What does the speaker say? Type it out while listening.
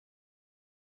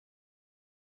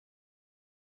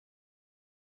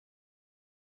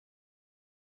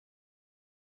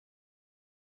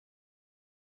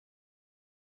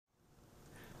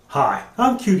Hi,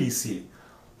 I'm QDC.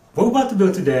 What we're about to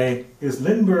build today is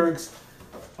Lindbergh's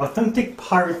authentic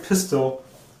pirate pistol,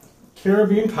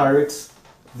 Caribbean Pirates,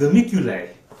 the Micule.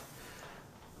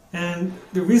 And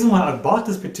the reason why I bought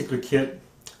this particular kit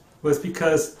was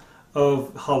because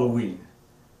of Halloween.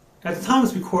 At the time of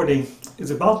this recording,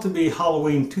 it's about to be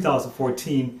Halloween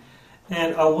 2014,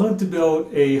 and I wanted to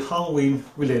build a Halloween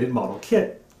related model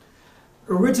kit.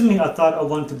 Originally I thought I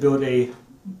wanted to build a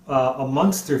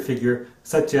monster figure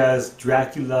such as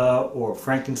Dracula or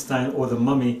Frankenstein or the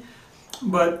Mummy,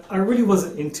 but I really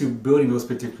wasn't into building those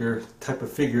particular type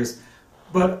of figures,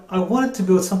 but I wanted to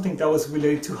build something that was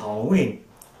related to Halloween,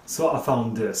 so I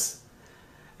found this.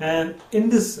 And in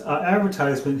this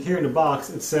advertisement here in the box,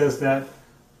 it says that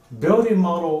build a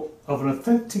model of an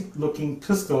authentic looking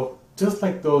pistol just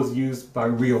like those used by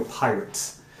real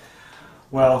pirates.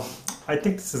 Well, I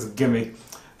think this is a gimmick,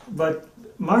 but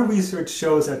my research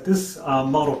shows that this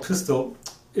model pistol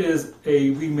is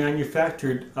a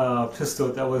remanufactured pistol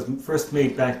that was first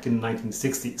made back in the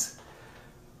 1960s.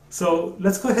 So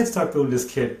let's go ahead and start building this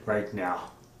kit right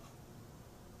now.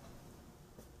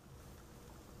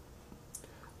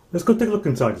 Let's go take a look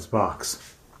inside this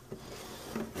box.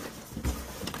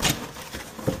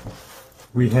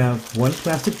 We have one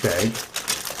plastic bag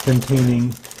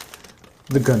containing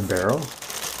the gun barrel,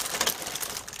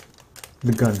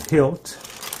 the gun hilt,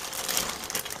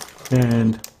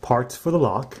 and parts for the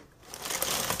lock,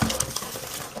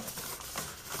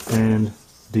 and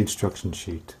the instruction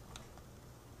sheet.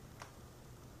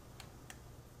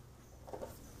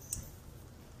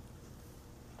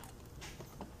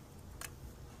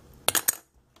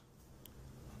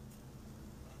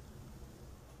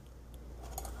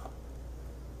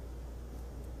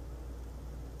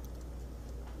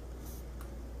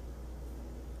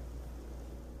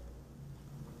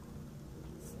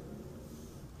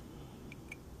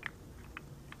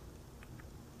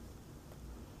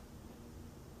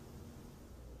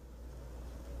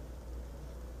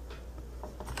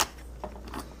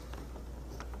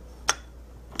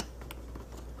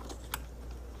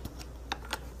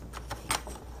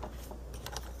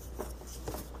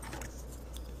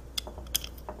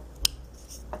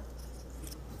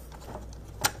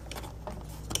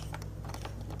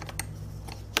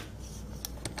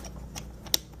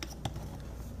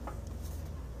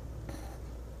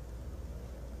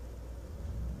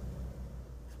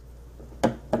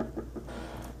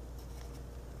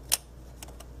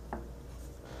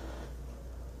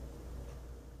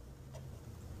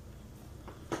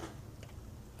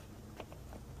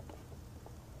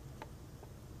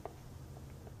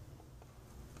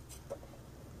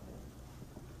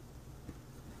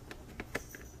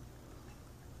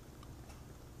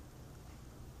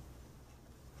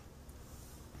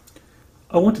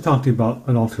 I want to talk to you about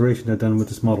an alteration I've done with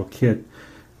this model kit.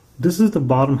 This is the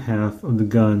bottom half of the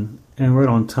gun, and right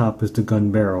on top is the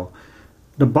gun barrel.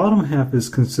 The bottom half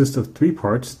consists of three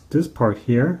parts: this part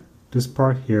here,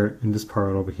 and this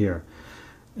part over here.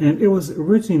 And it was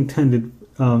originally intended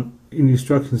in the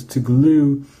instructions to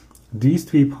glue these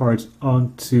three parts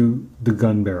onto the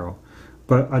gun barrel,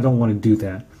 but I don't want to do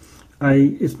that.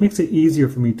 It makes it easier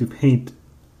for me to paint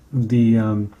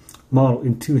the model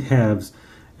in two halves.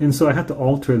 And so I have to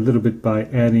alter it a little bit by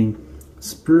adding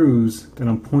sprues that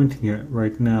I'm pointing at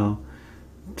right now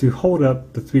to hold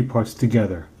up the three parts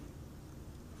together.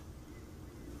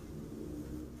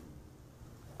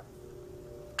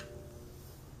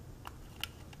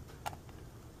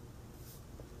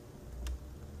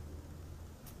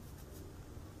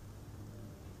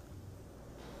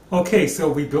 Okay,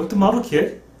 so we built the model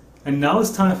kit, and now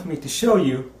it's time for me to show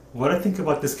you what I think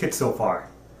about this kit so far.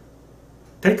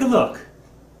 Take a look.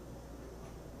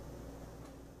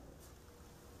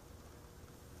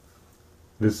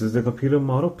 This is the computer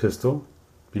model pistol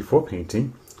before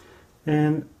painting,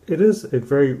 and it is a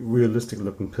very realistic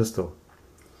looking pistol.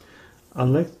 I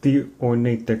like the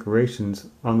ornate decorations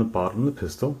on the bottom of the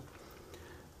pistol,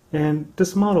 and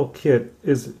this model kit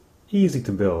is easy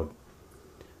to build.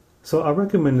 So I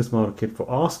recommend this model kit for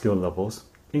all skill levels,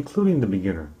 including the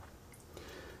beginner.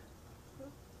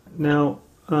 Now,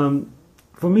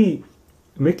 for me,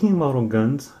 making model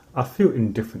guns, I feel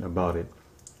indifferent about it.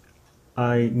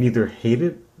 I neither hate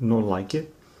it nor like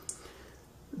it.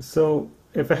 So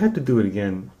if I had to do it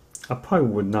again, I probably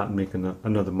would not make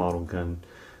another model gun,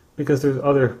 because there's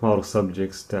other model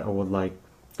subjects that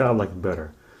I like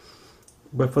better.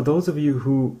 But for those of you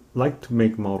who like to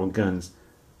make model guns,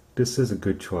 this is a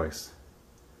good choice.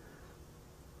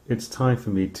 It's time for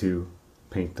me to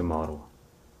paint the model.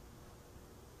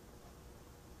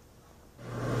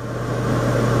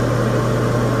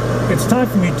 It's time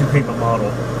for me to paint the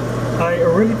model. I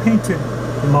already painted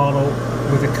the model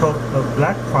with a coat of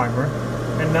black primer,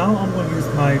 and now I'm going to use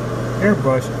my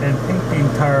airbrush and paint the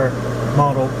entire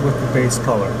model with the base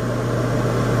color.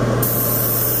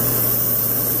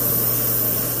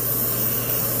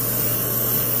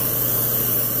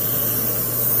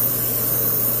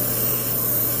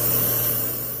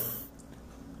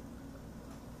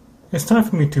 It's time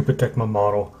for me to protect my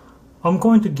model. I'm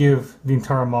going to give the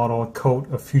entire model a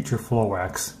coat of Future Flow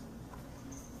Wax.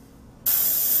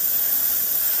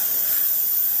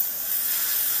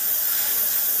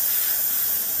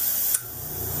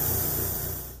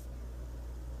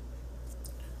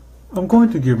 I'm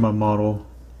going to give my model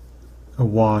a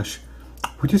wash.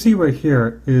 What you see right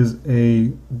here is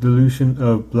a dilution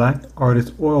of black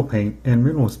artist oil paint and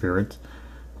mineral spirits.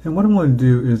 And what I'm going to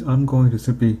do is I'm going to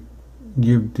simply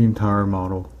give the entire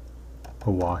model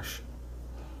a wash.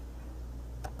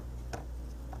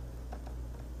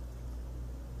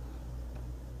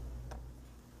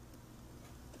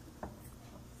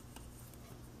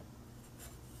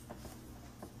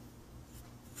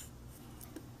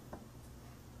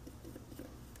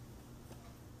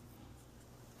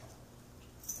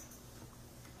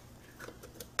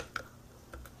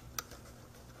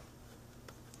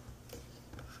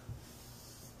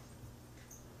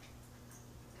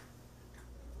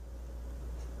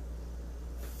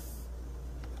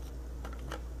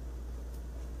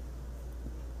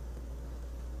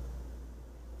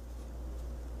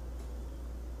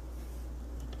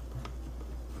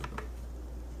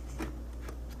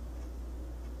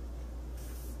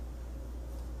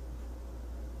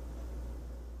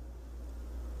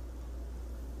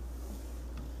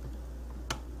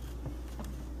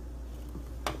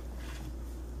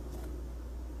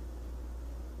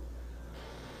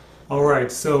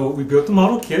 Alright, so we built the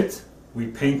model kit, we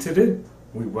painted it,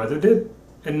 we weathered it,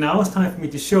 and now it's time for me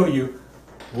to show you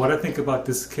what I think about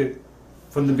this kit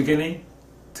from the beginning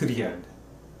to the end.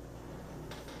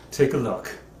 Take a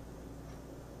look.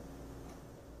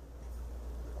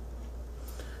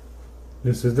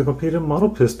 This is the completed model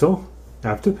pistol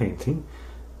after painting,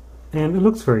 and it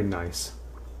looks very nice.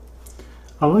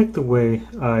 I like the way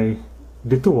I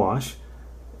did the wash,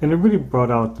 and it really brought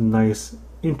out the nice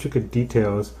intricate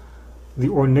details, the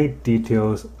ornate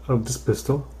details of this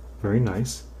pistol. Very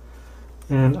nice.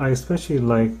 And I especially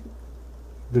like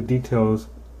the details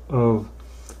of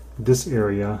this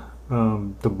area,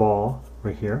 the ball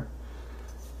right here.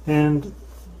 And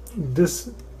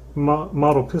this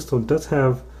model pistol does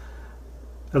have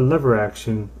a lever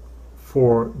action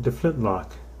for the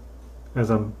flintlock, as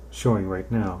I'm showing right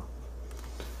now.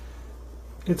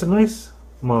 It's a nice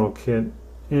model kit,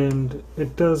 and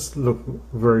it does look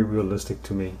very realistic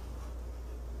to me.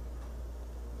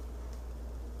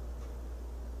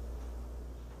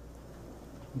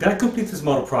 That completes this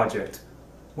model project.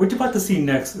 What you're about to see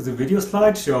next is a video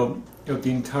slideshow of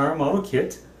the entire model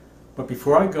kit. But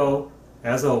before I go,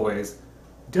 as always,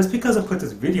 just because I put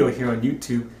this video here on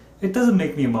YouTube, it doesn't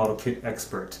make me a model kit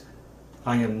expert.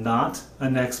 I am not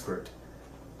an expert.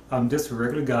 I'm just a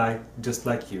regular guy just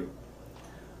like you.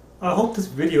 I hope this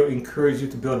video encouraged you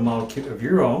to build a model kit of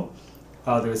your own.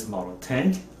 Either it's a model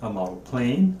tank, a model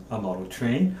plane, a model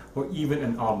train, or even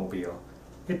an automobile.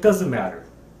 It doesn't matter.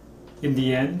 In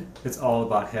the end, it's all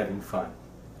about having fun.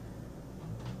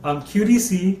 I'm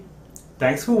QDC,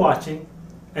 thanks for watching,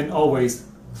 and always,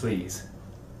 please,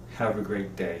 have a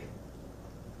great day.